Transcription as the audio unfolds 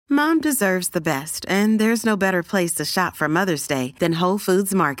Mom deserves the best, and there's no better place to shop for Mother's Day than Whole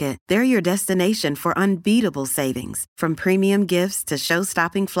Foods Market. They're your destination for unbeatable savings, from premium gifts to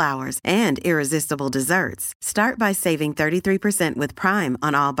show-stopping flowers and irresistible desserts. Start by saving 33% with Prime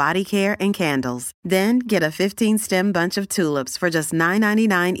on all body care and candles. Then get a 15-stem bunch of tulips for just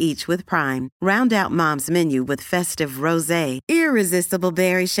 $9.99 each with Prime. Round out Mom's menu with festive rosé, irresistible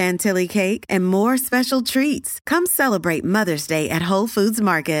berry chantilly cake, and more special treats. Come celebrate Mother's Day at Whole Foods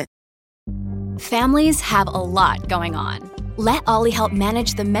Market. Families have a lot going on. Let Ollie help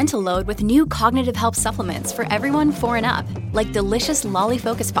manage the mental load with new cognitive help supplements for everyone 4 and up, like delicious Lolly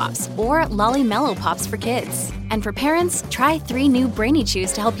Focus Pops or Lolly Mellow Pops for kids. And for parents, try 3 new Brainy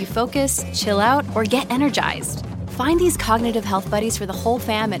Chews to help you focus, chill out, or get energized. Find these cognitive health buddies for the whole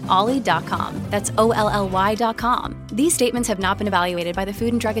fam at ollie.com. That's OLLY.com. These statements have not been evaluated by the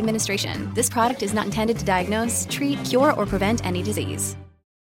Food and Drug Administration. This product is not intended to diagnose, treat, cure, or prevent any disease.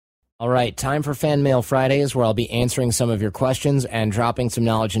 All right, time for Fan Mail Fridays, where I'll be answering some of your questions and dropping some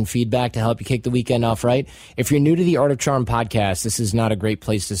knowledge and feedback to help you kick the weekend off right. If you're new to the Art of Charm podcast, this is not a great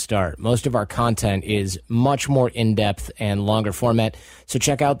place to start. Most of our content is much more in-depth and longer format, so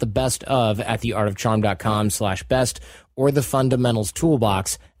check out the best of at theartofcharm.com/best or the Fundamentals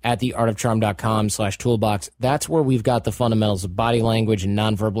Toolbox at theartofcharm.com/toolbox. That's where we've got the fundamentals of body language and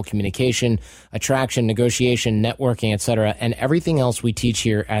nonverbal communication, attraction, negotiation, networking, etc., and everything else we teach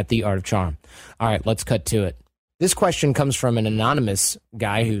here at The Art of Charm. All right, let's cut to it. This question comes from an anonymous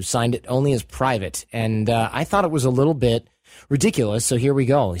guy who signed it only as private, and I thought it was a little bit ridiculous, so here we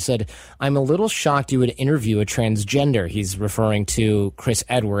go. He said, I'm a little shocked you would interview a transgender. He's referring to Chris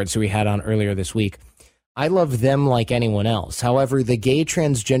Edwards, who we had on earlier this week. I love them like anyone else. However, the gay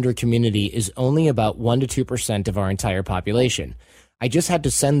transgender community is only about 1% to 2% of our entire population. I just had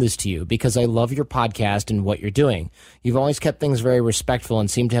to send this to you because I love your podcast and what you're doing. You've always kept things very respectful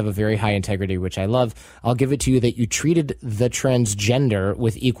and seem to have a very high integrity, which I love. I'll give it to you that you treated the transgender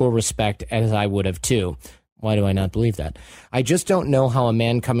with equal respect as I would have too. Why do I not believe that? I just don't know how a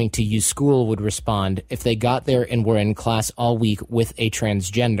man coming to you school would respond if they got there and were in class all week with a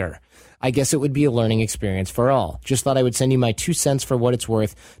transgender. I guess it would be a learning experience for all. Just thought I would send you my 2 cents for what it's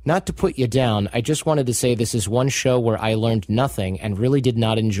worth. Not to put you down, I just wanted to say this is one show where I learned nothing and really did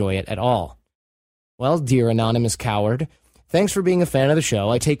not enjoy it at all. Well, dear anonymous coward, thanks for being a fan of the show.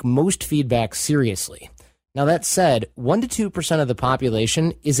 I take most feedback seriously. Now that said, 1% to 2% of the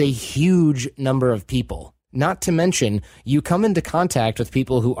population is a huge number of people. Not to mention, you come into contact with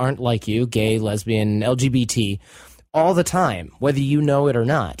people who aren't like you, gay, lesbian, LGBT, all the time, whether you know it or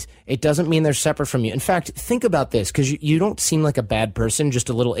not. It doesn't mean they're separate from you. In fact, think about this, because you don't seem like a bad person, just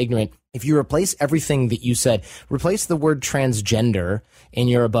a little ignorant. If you replace everything that you said, replace the word transgender in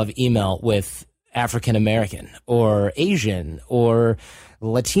your above email with African American or Asian or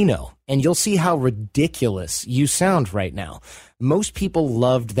Latino, and you'll see how ridiculous you sound right now. Most people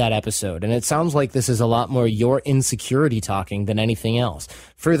loved that episode, and it sounds like this is a lot more your insecurity talking than anything else.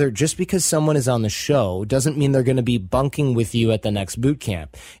 Further, just because someone is on the show doesn't mean they're going to be bunking with you at the next boot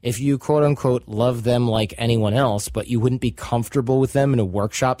camp. If you quote-unquote love them like anyone else, but you wouldn't be comfortable with them in a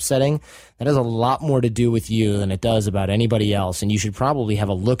workshop setting, that has a lot more to do with you than it does about anybody else, and you should probably have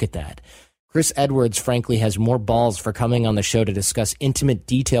a look at that. Chris Edwards, frankly, has more balls for coming on the show to discuss intimate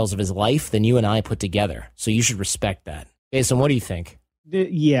details of his life than you and I put together, so you should respect that. Jason, what do you think?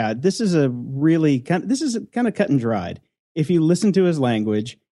 Yeah, this is kind of cut and dried. If you listen to his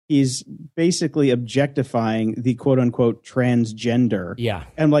language, he's basically objectifying the quote unquote transgender. Yeah.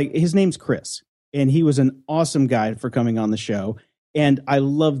 And like, his name's Chris, and he was an awesome guy for coming on the show. And I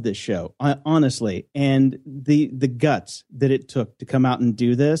love this show, honestly. And the guts that it took to come out and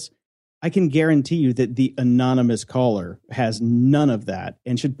do this, I can guarantee you that the anonymous caller has none of that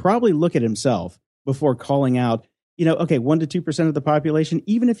and should probably look at himself before calling out, 1% to 2% of the population.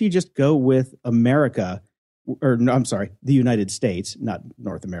 Even if you just go with America, the United States, not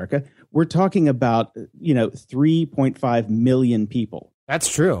North America, we're talking about, 3.5 million people. That's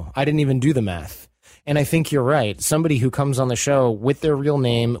true. I didn't even do the math. And I think you're right. Somebody who comes on the show with their real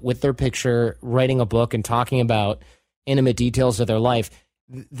name, with their picture, writing a book and talking about intimate details of their life,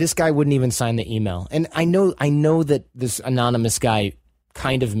 this guy wouldn't even sign the email. And I know that this anonymous guy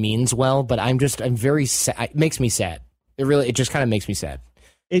kind of means well, but I'm very sad. It makes me sad. It just kind of makes me sad.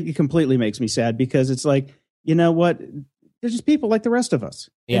 It completely makes me sad because it's like, you know what? They're just people like the rest of us.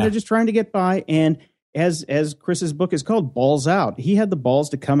 Yeah. And they're just trying to get by. And as Chris's book is called, Balls Out, he had the balls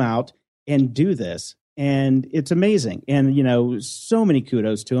to come out and do this. And it's amazing. And, so many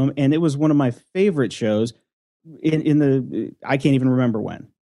kudos to him. And it was one of my favorite shows I can't even remember when.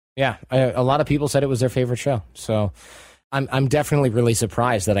 Yeah. A lot of people said it was their favorite show. So I'm definitely really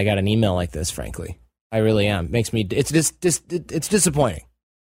surprised that I got an email like this, frankly. I really am. Makes me, it's disappointing.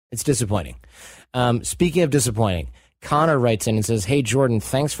 It's disappointing. Speaking of disappointing, Connor writes in and says, "Hey, Jordan,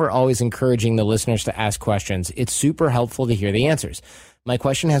 thanks for always encouraging the listeners to ask questions. It's super helpful to hear the answers. My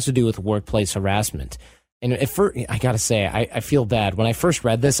question has to do with workplace harassment. And I got to say, I feel bad. When I first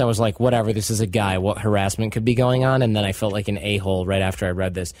read this, I was like, whatever, this is a guy. What harassment could be going on? And then I felt like an a-hole right after I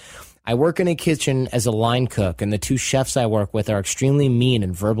read this. I work in a kitchen as a line cook, and the two chefs I work with are extremely mean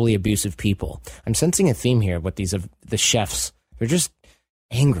and verbally abusive people. I'm sensing a theme here with the chefs. They're just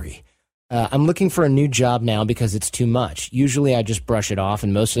angry. I'm looking for a new job now because it's too much. Usually I just brush it off,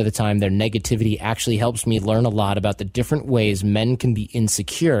 and most of the time their negativity actually helps me learn a lot about the different ways men can be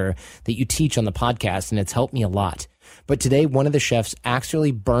insecure that you teach on the podcast, and it's helped me a lot. But today, one of the chefs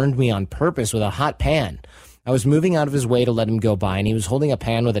actually burned me on purpose with a hot pan. I was moving out of his way to let him go by, and he was holding a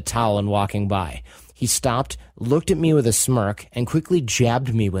pan with a towel and walking by. He stopped, looked at me with a smirk, and quickly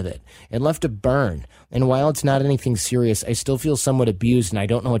jabbed me with it. It left a burn, and while it's not anything serious, I still feel somewhat abused, and I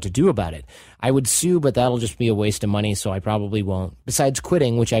don't know what to do about it. I would sue, but that'll just be a waste of money, so I probably won't. Besides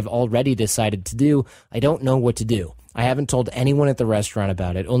quitting, which I've already decided to do, I don't know what to do. I haven't told anyone at the restaurant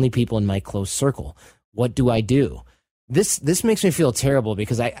about it, only people in my close circle. What do I do? This makes me feel terrible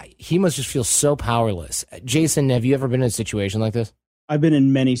because he must just feel so powerless. Jason, have you ever been in a situation like this? I've been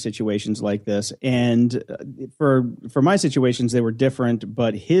in many situations like this, and for my situations, they were different.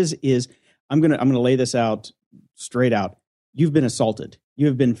 But his is, I'm gonna lay this out straight out. You've been assaulted. You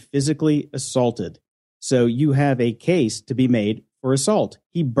have been physically assaulted. So you have a case to be made for assault.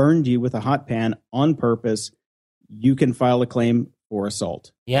 He burned you with a hot pan on purpose. You can file a claim for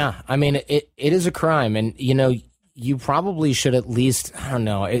assault. Yeah, I mean it is a crime, and you probably should at least, I don't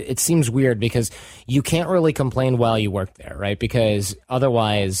know, it seems weird because you can't really complain while you work there, right? Because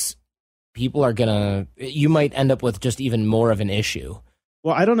otherwise people are you might end up with just even more of an issue.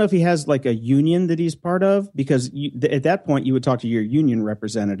 Well, I don't know if he has like a union that he's part of, because at that point you would talk to your union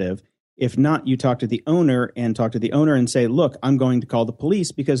representative. If not, you talk to the owner and say, look, I'm going to call the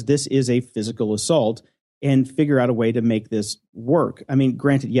police because this is a physical assault, and figure out a way to make this work. I mean,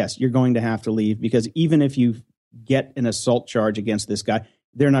 granted, yes, you're going to have to leave, because even if you get an assault charge against this guy,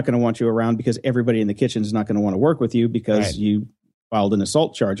 they're not going to want you around, because everybody in the kitchen is not going to want to work with you because you filed an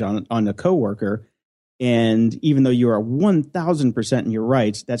assault charge on a coworker. And even though you are 1,000% in your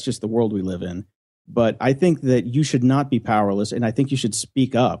rights, that's just the world we live in. But I think that you should not be powerless, and I think you should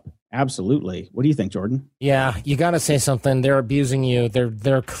speak up. Absolutely. What do you think, Jordan? Yeah, you got to say something. They're abusing you.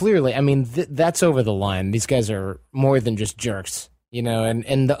 They're clearly, I mean, that's over the line. These guys are more than just jerks.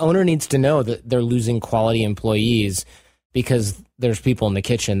 And the owner needs to know that they're losing quality employees because there's people in the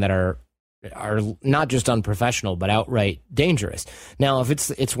kitchen that are not just unprofessional, but outright dangerous. Now, if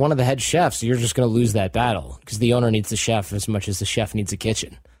it's one of the head chefs, you're just going to lose that battle because the owner needs the chef as much as the chef needs the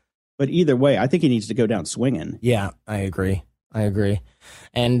kitchen. But either way, I think he needs to go down swinging. Yeah, I agree.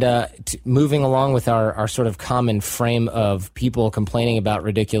 And moving along with our sort of common frame of people complaining about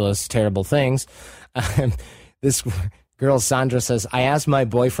ridiculous, terrible things, this girl, Sandra, says, I asked my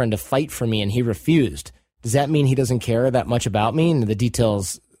boyfriend to fight for me and he refused. Does that mean he doesn't care that much about me? And the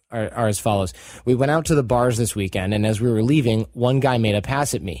details are as follows. We went out to the bars this weekend, and as we were leaving, one guy made a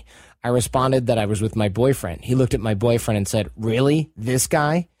pass at me. I responded that I was with my boyfriend. He looked at my boyfriend and said, really? This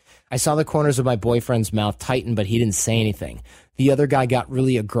guy? I saw the corners of my boyfriend's mouth tighten, but he didn't say anything. The other guy got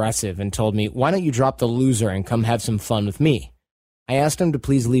really aggressive and told me, why don't you drop the loser and come have some fun with me? I asked him to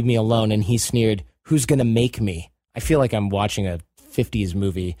please leave me alone, and he sneered, who's going to make me? I feel like I'm watching a 50s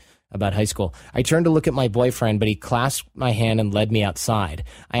movie about high school. I turned to look at my boyfriend, but he clasped my hand and led me outside.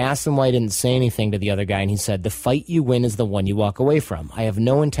 I asked him why he didn't say anything to the other guy, and he said, the fight you win is the one you walk away from. I have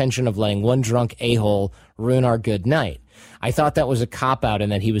no intention of letting one drunk a-hole ruin our good night. I thought that was a cop-out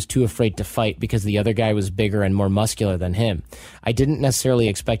and that he was too afraid to fight because the other guy was bigger and more muscular than him. I didn't necessarily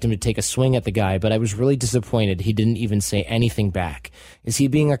expect him to take a swing at the guy, but I was really disappointed he didn't even say anything back. Is he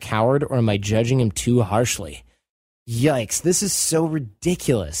being a coward, or am I judging him too harshly? Yikes, this is so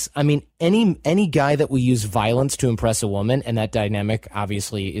ridiculous. I mean, any guy that will use violence to impress a woman, and that dynamic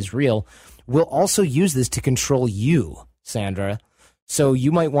obviously is real, will also use this to control you, Sandra. So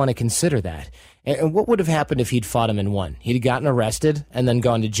you might want to consider that. And what would have happened if he'd fought him and won? He'd gotten arrested and then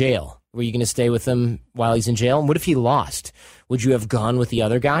gone to jail. Were you going to stay with him while he's in jail? And what if he lost? Would you have gone with the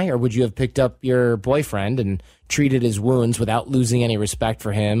other guy, or would you have picked up your boyfriend and treated his wounds without losing any respect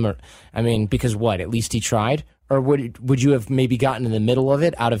for him? Or, I mean, because what? At least he tried? Or would you have maybe gotten in the middle of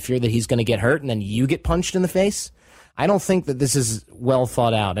it out of fear that he's going to get hurt and then you get punched in the face? I don't think that this is well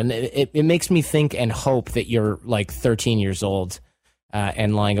thought out. And it makes me think and hope that you're like 13 years old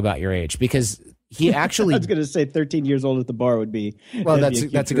and lying about your age. Because, He actually, I was going to say 13 years old at the bar would be. Well, that's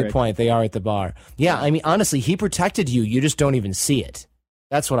a good point. They are at the bar. Yeah, I mean, honestly, he protected you. You just don't even see it.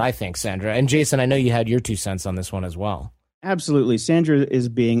 That's what I think, Sandra. And Jason, I know you had your 2 cents on this one as well. Absolutely. Sandra is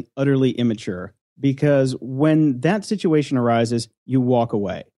being utterly immature because when that situation arises, you walk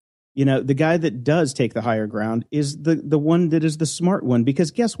away. You know, the guy that does take the higher ground is the one that is the smart one,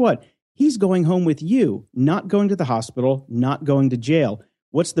 because guess what? He's going home with you, not going to the hospital, not going to jail.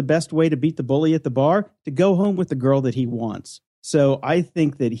 What's the best way to beat the bully at the bar? To go home with the girl that he wants. So I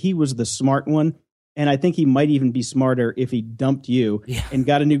think that he was the smart one. And I think he might even be smarter if he dumped you and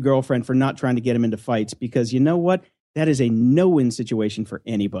got a new girlfriend for not trying to get him into fights, because you know what? That is a no-win situation for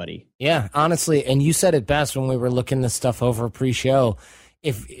anybody. Yeah, honestly. And you said it best when we were looking this stuff over pre-show.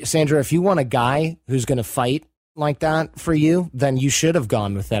 Sandra, if you want a guy who's going to fight like that for you, then you should have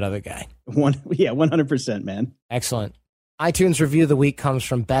gone with that other guy. 100%, man. Excellent. iTunes review of the week comes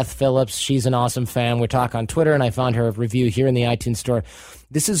from Beth Phillips. She's an awesome fan. We talk on Twitter, and I found her review here in the iTunes store.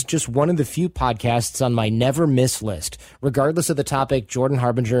 This is just one of the few podcasts on my never miss list. Regardless of the topic, Jordan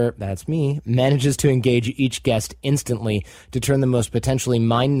Harbinger, that's me, manages to engage each guest instantly to turn the most potentially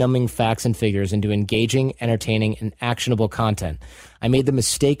mind-numbing facts and figures into engaging, entertaining, and actionable content. I made the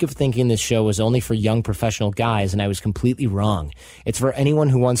mistake of thinking this show was only for young professional guys, and I was completely wrong. It's for anyone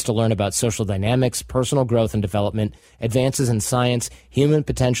who wants to learn about social dynamics, personal growth and development, advances in science, human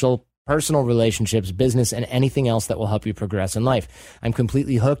potential, personal relationships, business, and anything else that will help you progress in life. I'm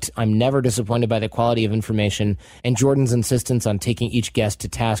completely hooked. I'm never disappointed by the quality of information and Jordan's insistence on taking each guest to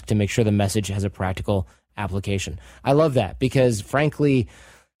task to make sure the message has a practical application. I love that because, frankly,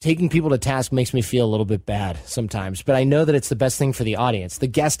 taking people to task makes me feel a little bit bad sometimes, but I know that it's the best thing for the audience. The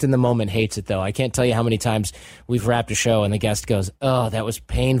guest in the moment hates it, though. I can't tell you how many times we've wrapped a show and the guest goes, "Oh, that was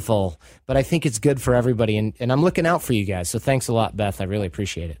painful." But I think it's good for everybody, and I'm looking out for you guys. So thanks a lot, Beth. I really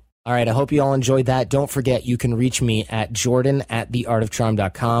appreciate it. All right, I hope you all enjoyed that. Don't forget, you can reach me at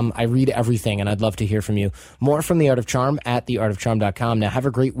jordan@theartofcharm.com. I read everything, and I'd love to hear from you. More from The Art of Charm at theartofcharm.com. Now, have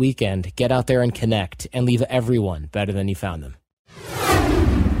a great weekend. Get out there and connect, and leave everyone better than you found them.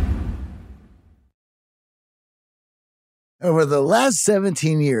 Over the last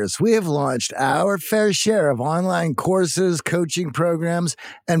 17 years, we have launched our fair share of online courses, coaching programs,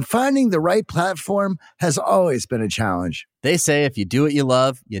 and finding the right platform has always been a challenge. They say if you do what you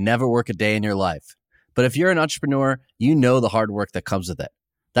love, you never work a day in your life. But if you're an entrepreneur, you know the hard work that comes with it.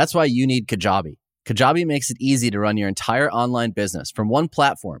 That's why you need Kajabi. Kajabi makes it easy to run your entire online business from one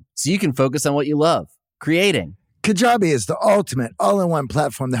platform so you can focus on what you love, creating. Kajabi is the ultimate all-in-one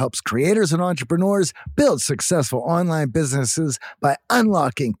platform that helps creators and entrepreneurs build successful online businesses by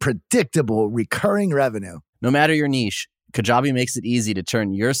unlocking predictable, recurring revenue. No matter your niche, Kajabi makes it easy to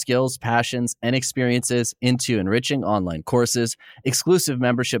turn your skills, passions, and experiences into enriching online courses, exclusive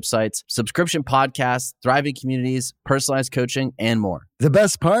membership sites, subscription podcasts, thriving communities, personalized coaching, and more. The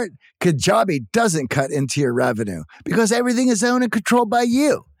best part? Kajabi doesn't cut into your revenue because everything is owned and controlled by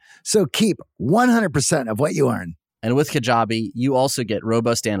you. So keep 100% of what you earn. And with Kajabi, you also get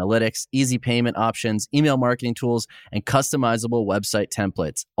robust analytics, easy payment options, email marketing tools, and customizable website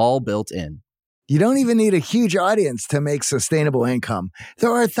templates, all built in. You don't even need a huge audience to make sustainable income. There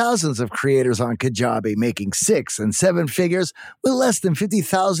are thousands of creators on Kajabi making 6 and 7 figures with less than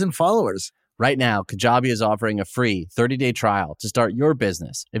 50,000 followers. Right now, Kajabi is offering a free 30-day trial to start your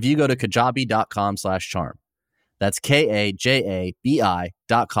business if you go to kajabi.com/charm. That's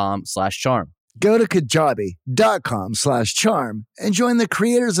KAJABI.com/charm. Go to kajabi.com/charm and join the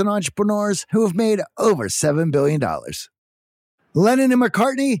creators and entrepreneurs who have made over $7 billion. Lennon and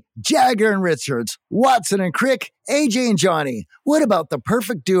McCartney, Jagger and Richards, Watson and Crick, AJ and Johnny. What about the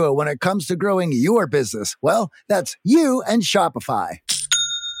perfect duo when it comes to growing your business? Well, that's you and Shopify.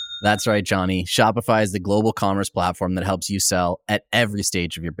 That's right, Johnny. Shopify is the global commerce platform that helps you sell at every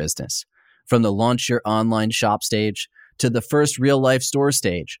stage of your business. From the launch your online shop stage to the first real life store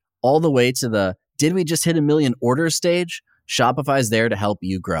stage, all the way to the did we just hit 1 million orders stage, Shopify is there to help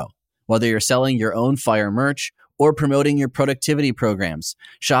you grow. Whether you're selling your own fire merch or promoting your productivity programs,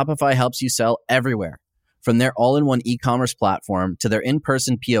 Shopify helps you sell everywhere. From their all-in-one e-commerce platform to their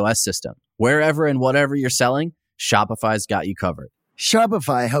in-person POS system, wherever and whatever you're selling, Shopify's got you covered.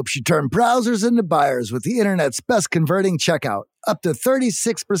 Shopify helps you turn browsers into buyers with the internet's best converting checkout, up to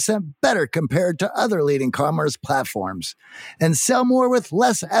 36% better compared to other leading commerce platforms. And sell more with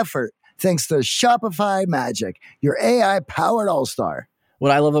less effort thanks to Shopify Magic, your AI-powered all-star.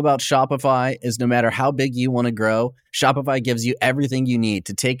 What I love about Shopify is no matter how big you want to grow, Shopify gives you everything you need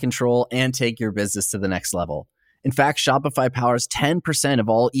to take control and take your business to the next level. In fact, Shopify powers 10% of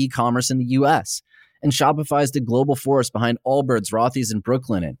all e-commerce in the U.S., And Shopify is the global force behind Allbirds, Rothy's, and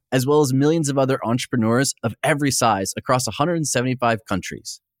Brooklinen, as well as millions of other entrepreneurs of every size across 175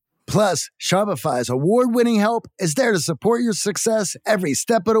 countries. Plus, Shopify's award-winning help is there to support your success every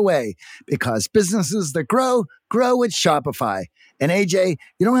step of the way, because businesses that grow, grow with Shopify. And AJ,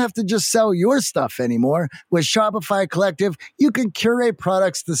 you don't have to just sell your stuff anymore. With Shopify Collective, you can curate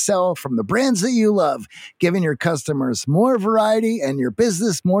products to sell from the brands that you love, giving your customers more variety and your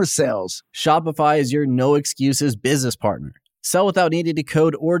business more sales. Shopify is your no-excuses business partner. Sell without needing to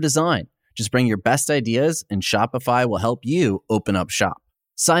code or design. Just bring your best ideas, and Shopify will help you open up shop.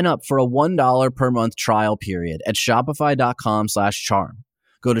 Sign up for a $1 per month trial period at shopify.com/charm.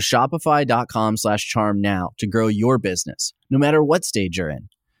 Go to shopify.com/charm now to grow your business, no matter what stage you're in.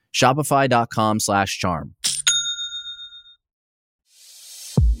 Shopify.com/charm.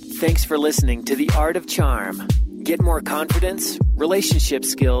 Thanks for listening to The Art of Charm. Get more confidence, relationship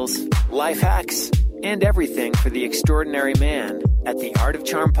skills, life hacks, and everything for the extraordinary man at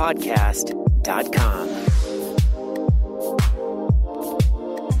theartofcharmpodcast.com.